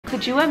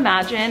Could you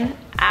imagine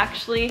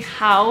actually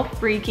how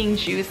freaking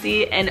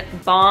juicy and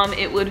bomb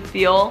it would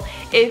feel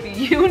if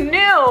you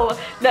knew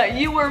that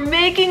you were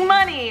making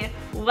money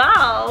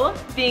while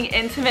being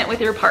intimate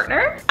with your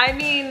partner? I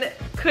mean,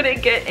 could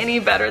it get any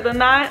better than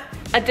that?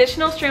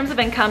 Additional streams of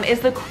income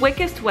is the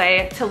quickest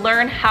way to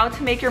learn how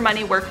to make your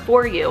money work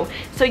for you,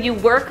 so you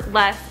work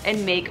less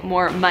and make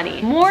more money.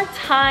 More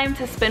time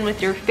to spend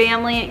with your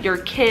family, your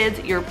kids,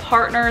 your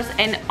partners,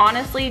 and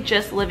honestly,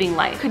 just living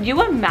life. Could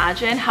you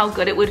imagine how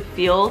good it would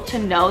feel to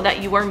know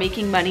that you are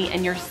making money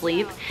in your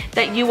sleep,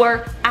 that you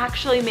are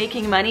actually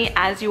making money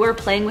as you are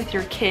playing with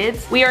your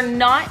kids? We are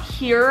not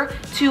here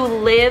to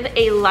live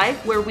a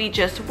life where we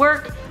just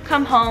work,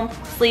 come home,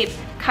 sleep,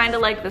 kind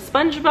of like the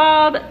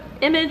SpongeBob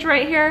image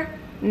right here.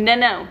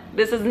 No,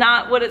 this is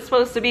not what it's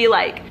supposed to be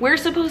like. We're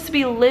supposed to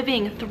be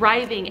living,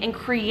 thriving, and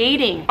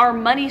creating our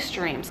money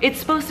streams. It's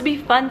supposed to be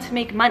fun to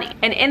make money.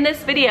 And in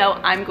this video,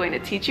 I'm going to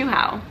teach you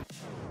how.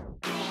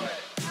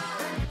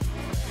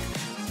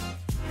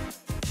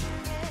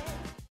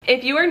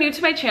 If you are new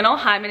to my channel,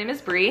 hi, my name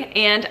is Bree,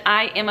 and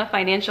I am a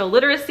financial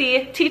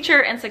literacy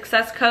teacher and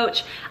success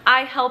coach.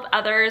 I help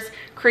others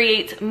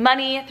create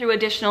money through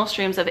additional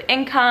streams of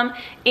income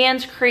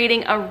and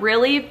creating a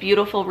really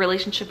beautiful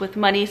relationship with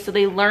money so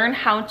they learn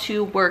how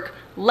to work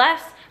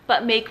less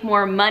but make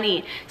more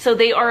money, so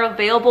they are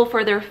available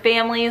for their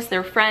families,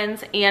 their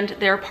friends, and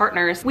their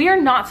partners. We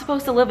are not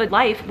supposed to live a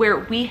life where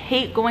we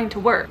hate going to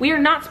work. We are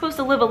not supposed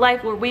to live a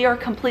life where we are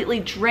completely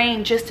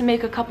drained just to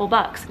make a couple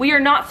bucks. We are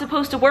not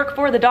supposed to work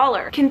for the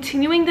dollar.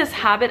 Continuing this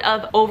habit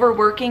of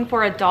overworking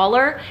for a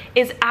dollar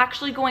is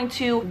actually going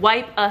to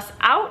wipe us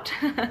out,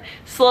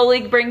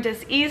 slowly bring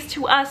dis-ease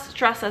to us,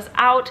 stress us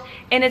out,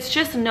 and it's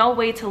just no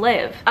way to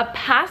live. A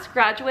past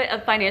graduate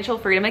of Financial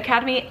Freedom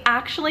Academy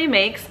actually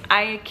makes,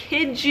 I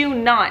kid you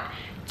not,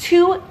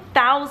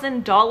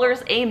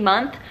 $2,000 a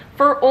month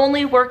for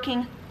only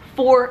working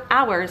 4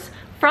 hours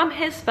from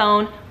his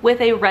phone with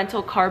a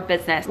rental car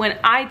business. When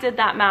I did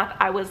that math,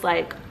 I was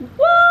like,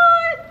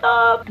 what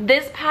the?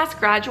 This past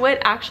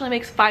graduate actually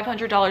makes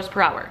 $500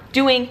 per hour,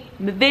 doing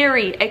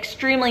very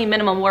extremely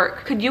minimum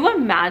work. Could you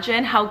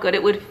imagine how good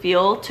it would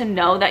feel to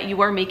know that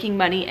you are making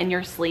money in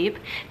your sleep,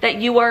 that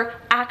you are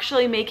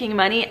actually making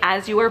money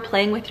as you are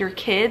playing with your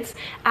kids,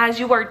 as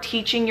you are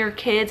teaching your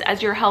kids,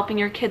 as you're helping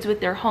your kids with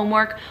their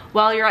homework,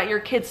 while you're at your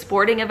kids'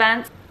 sporting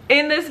events?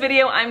 In this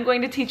video, I'm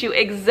going to teach you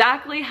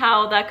exactly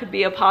how that could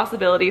be a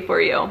possibility for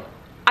you.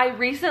 I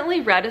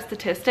recently read a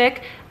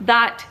statistic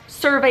that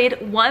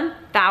surveyed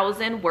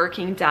 1,000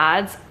 working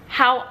dads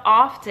how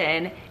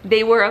often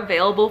they were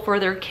available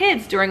for their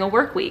kids during a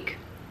work week.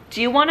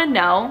 Do you want to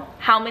know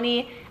how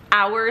many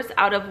hours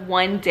out of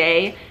one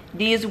day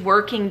these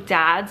working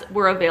dads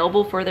were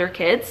available for their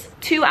kids?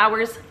 2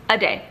 hours a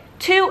day.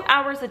 2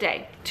 hours a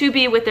day to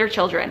be with their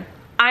children.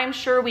 I'm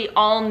sure we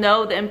all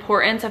know the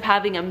importance of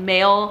having a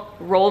male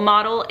role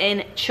model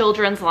in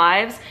children's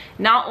lives,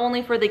 not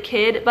only for the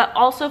kid, but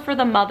also for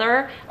the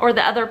mother or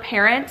the other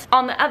parent.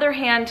 On the other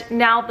hand,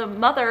 now the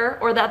mother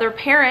or the other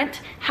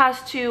parent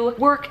has to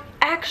work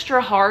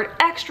extra hard,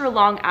 extra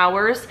long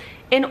hours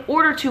in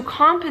order to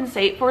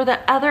compensate for the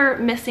other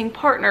missing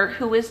partner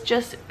who is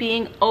just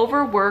being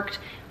overworked,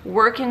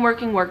 working,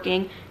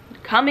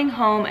 coming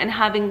home and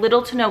having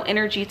little to no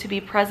energy to be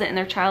present in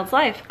their child's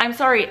life. I'm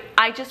sorry,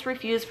 I just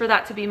refuse for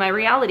that to be my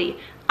reality.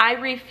 I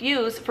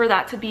refuse for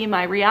that to be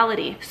my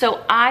reality.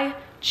 So I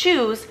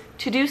choose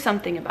to do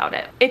something about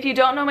it. If you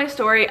don't know my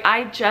story,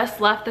 I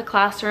just left the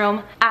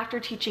classroom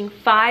after teaching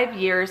 5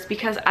 years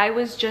because I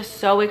was just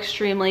so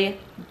extremely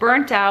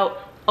burnt out,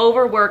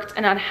 overworked,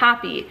 and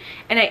unhappy.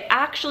 And I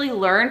actually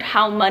learned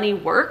how money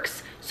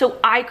works. So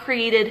I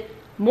created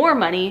more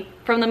money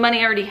from the money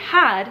I already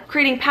had,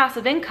 creating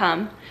passive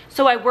income.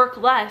 So I work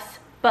less,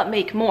 but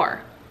make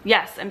more.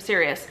 Yes, I'm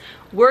serious.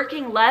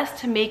 Working less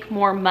to make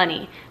more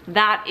money.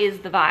 That is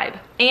the vibe.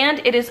 And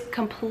it is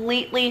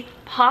completely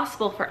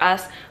possible for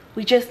us.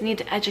 We just need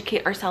to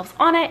educate ourselves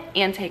on it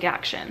and take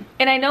action.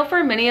 And I know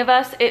for many of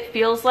us, it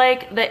feels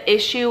like the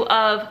issue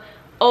of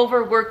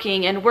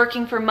overworking and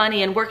working for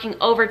money and working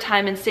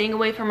overtime and staying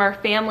away from our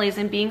families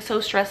and being so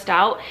stressed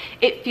out,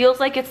 it feels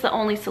like it's the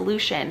only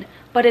solution.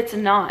 But it's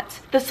not.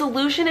 The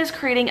solution is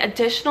creating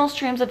additional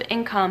streams of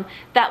income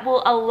that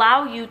will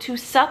allow you to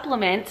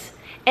supplement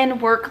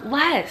and work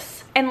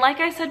less. And like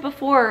I said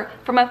before,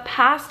 from a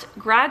past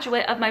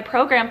graduate of my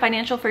program,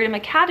 Financial Freedom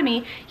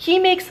Academy, he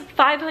makes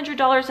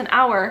 $500 an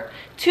hour,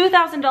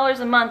 $2,000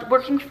 a month,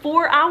 working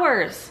 4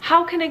 hours.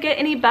 How can it get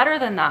any better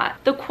than that?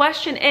 The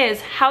question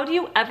is, how do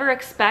you ever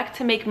expect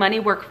to make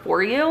money work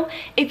for you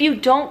if you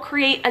don't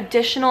create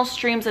additional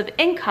streams of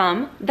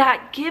income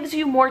that gives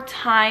you more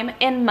time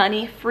and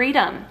money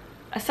freedom?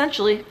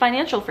 Essentially,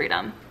 financial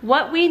freedom.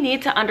 What we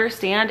need to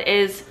understand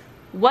is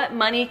what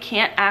money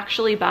can't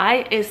actually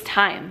buy is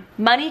time.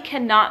 Money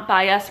cannot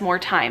buy us more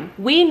time.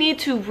 We need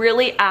to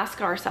really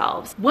ask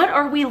ourselves, what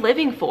are we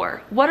living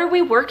for? What are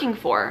we working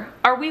for?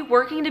 Are we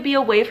working to be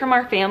away from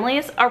our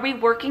families? Are we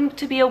working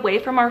to be away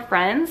from our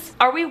friends?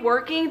 Are we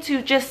working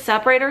to just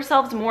separate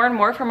ourselves more and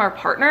more from our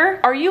partner?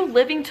 Are you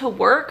living to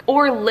work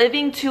or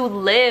living to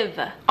live?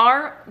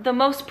 The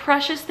most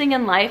precious thing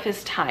in life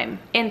is time,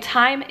 and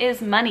time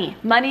is money.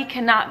 Money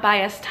cannot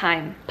buy us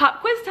time. Pop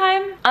quiz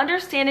time.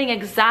 Understanding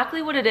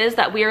exactly what it is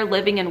that we are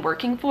living and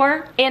working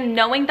for, and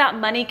knowing that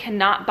money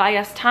cannot buy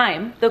us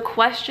time. The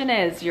question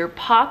is, your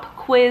pop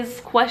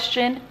quiz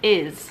question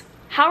is,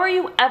 how are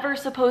you ever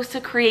supposed to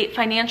create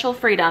financial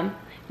freedom,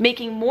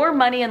 making more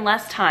money in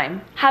less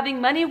time, having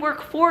money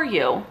work for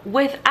you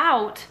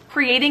without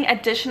creating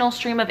additional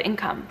stream of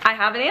income? I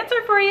have an answer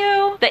for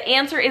you. The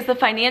answer is the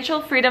Financial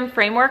Freedom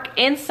Framework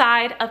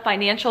inside of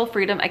Financial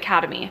Freedom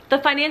Academy. The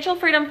Financial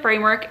Freedom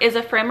Framework is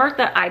a framework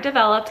that I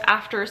developed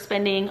after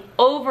spending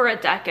over a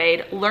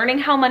decade learning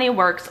how money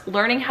works,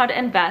 learning how to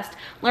invest,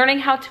 learning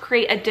how to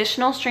create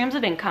additional streams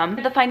of income.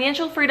 The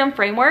Financial Freedom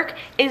Framework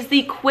is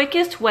the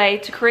quickest way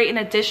to create an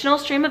additional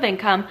stream of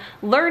income,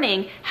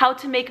 learning how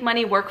to make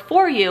money work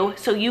for you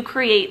so you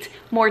create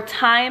more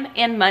time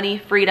and money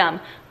freedom.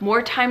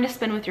 More time to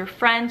spend with your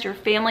friends, your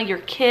family, your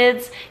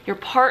kids, your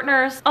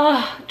partners.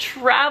 Oh,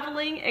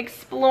 traveling,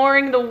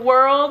 exploring the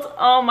world.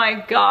 Oh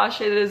my gosh,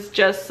 it is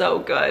just so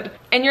good.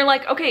 And you're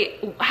like,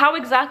 okay, how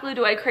exactly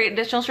do I create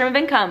additional stream of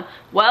income?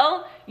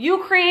 Well,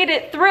 you create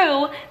it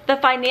through the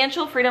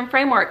Financial Freedom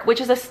Framework,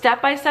 which is a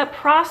step-by-step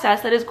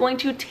process that is going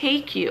to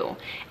take you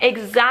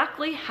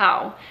exactly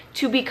how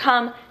to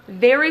become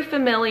very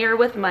familiar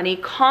with money,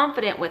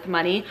 confident with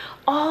money,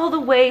 all the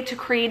way to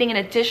creating an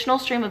additional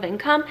stream of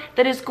income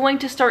that is going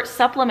to start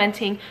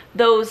supplementing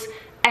those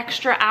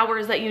extra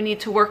hours that you need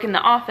to work in the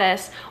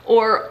office,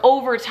 or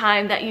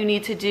overtime that you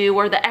need to do,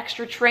 or the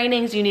extra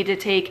trainings you need to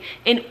take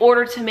in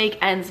order to make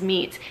ends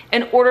meet,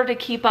 in order to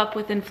keep up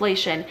with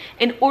inflation,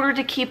 in order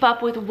to keep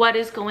up with what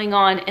is going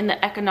on in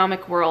the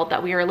economic world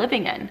that we are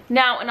living in.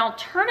 Now, an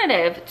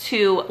alternative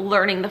to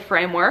learning the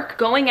framework,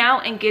 going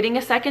out and getting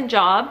a second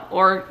job,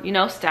 or, you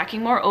know,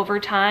 stacking more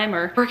overtime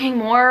or working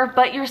more,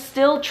 but you're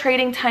still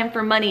trading time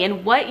for money.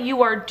 And what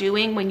you are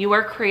doing when you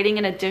are creating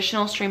an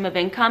additional stream of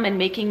income and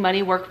making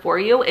money work for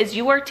you is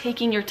you are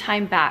taking your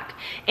time back.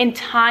 And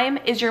time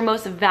is your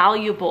most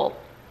valuable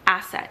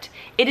asset.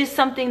 It is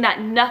something that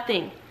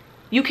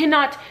you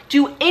cannot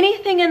do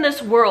anything in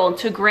this world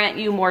to grant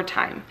you more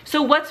time.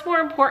 So what's more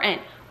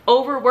important?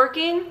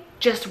 Overworking,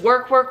 just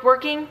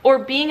working, or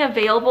being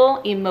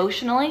available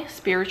emotionally,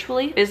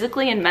 spiritually,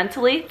 physically, and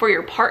mentally for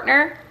your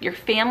partner, your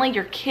family,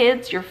 your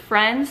kids, your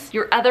friends,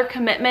 your other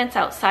commitments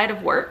outside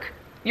of work?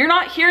 You're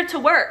not here to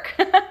work.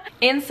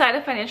 Inside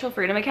of Financial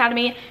Freedom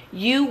Academy,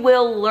 you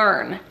will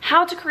learn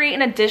how to create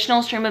an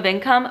additional stream of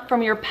income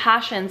from your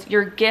passions,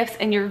 your gifts,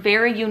 and your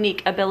very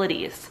unique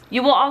abilities.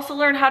 You will also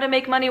learn how to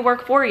make money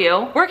work for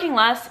you, working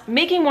less,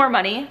 making more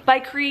money by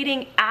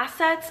creating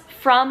assets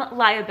from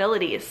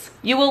liabilities.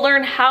 You will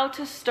learn how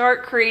to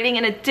start creating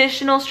an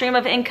additional stream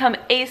of income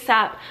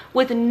ASAP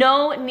with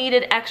no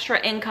needed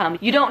extra income.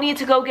 You don't need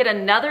to go get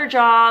another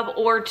job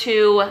or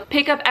to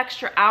pick up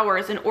extra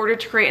hours in order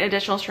to create an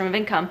additional stream of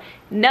income.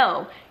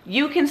 No,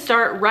 you can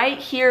start right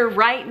here,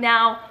 right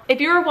now.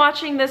 If you're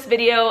watching this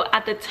video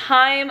at the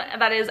time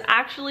that is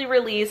actually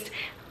released,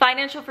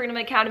 Financial Freedom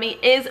Academy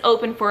is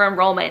open for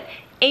enrollment,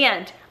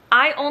 and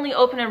I only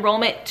open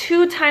enrollment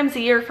 2 times a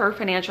year for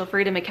Financial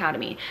Freedom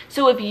Academy.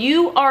 So if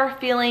you are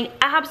feeling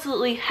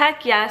absolutely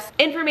heck yes,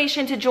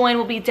 information to join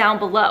will be down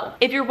below.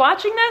 If you're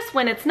watching this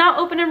when it's not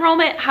open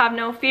enrollment, have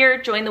no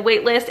fear, join the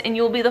wait list and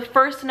you'll be the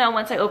first to know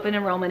once I open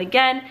enrollment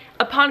again.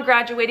 Upon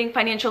graduating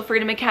Financial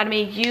Freedom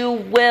Academy, you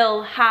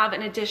will have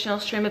an additional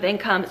stream of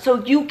income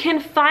so you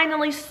can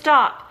finally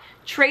stop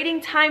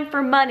trading time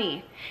for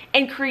money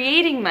and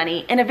creating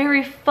money in a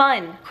very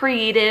fun,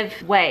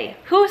 creative way.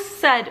 Who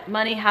said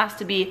money has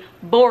to be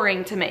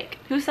boring to make?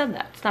 Who said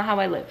that? It's not how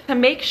I live. To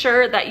make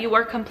sure that you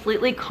are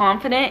completely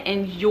confident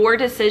in your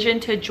decision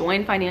to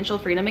join Financial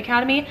Freedom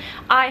Academy,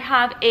 I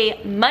have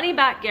a money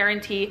back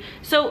guarantee.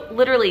 So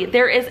literally,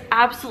 there is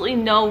absolutely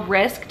no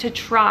risk to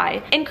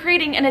try in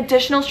creating an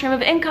additional stream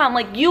of income.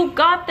 Like, you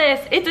got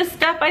this. It's a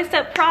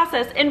step-by-step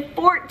process. In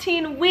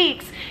 14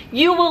 weeks,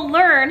 you will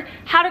learn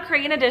how to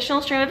create an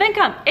additional stream of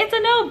income. It's a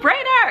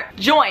no-brainer.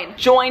 Join.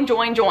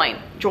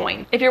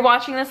 If you're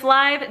watching this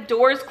live,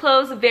 doors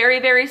close very,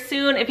 very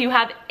soon. If you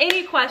have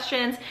any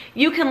questions,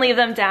 you can leave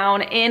them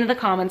down in the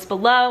comments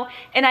below.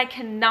 And I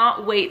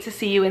cannot wait to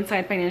see you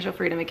inside Financial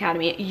Freedom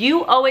Academy.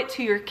 You owe it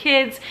to your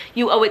kids.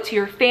 You owe it to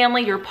your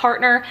family, your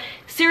partner.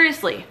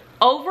 Seriously.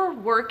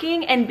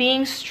 Overworking and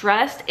being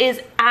stressed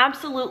is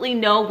absolutely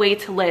no way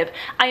to live.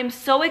 I am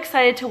so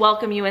excited to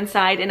welcome you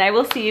inside, and I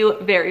will see you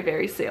very,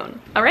 very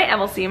soon. All right, I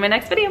will see you in my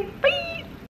next video. Bye.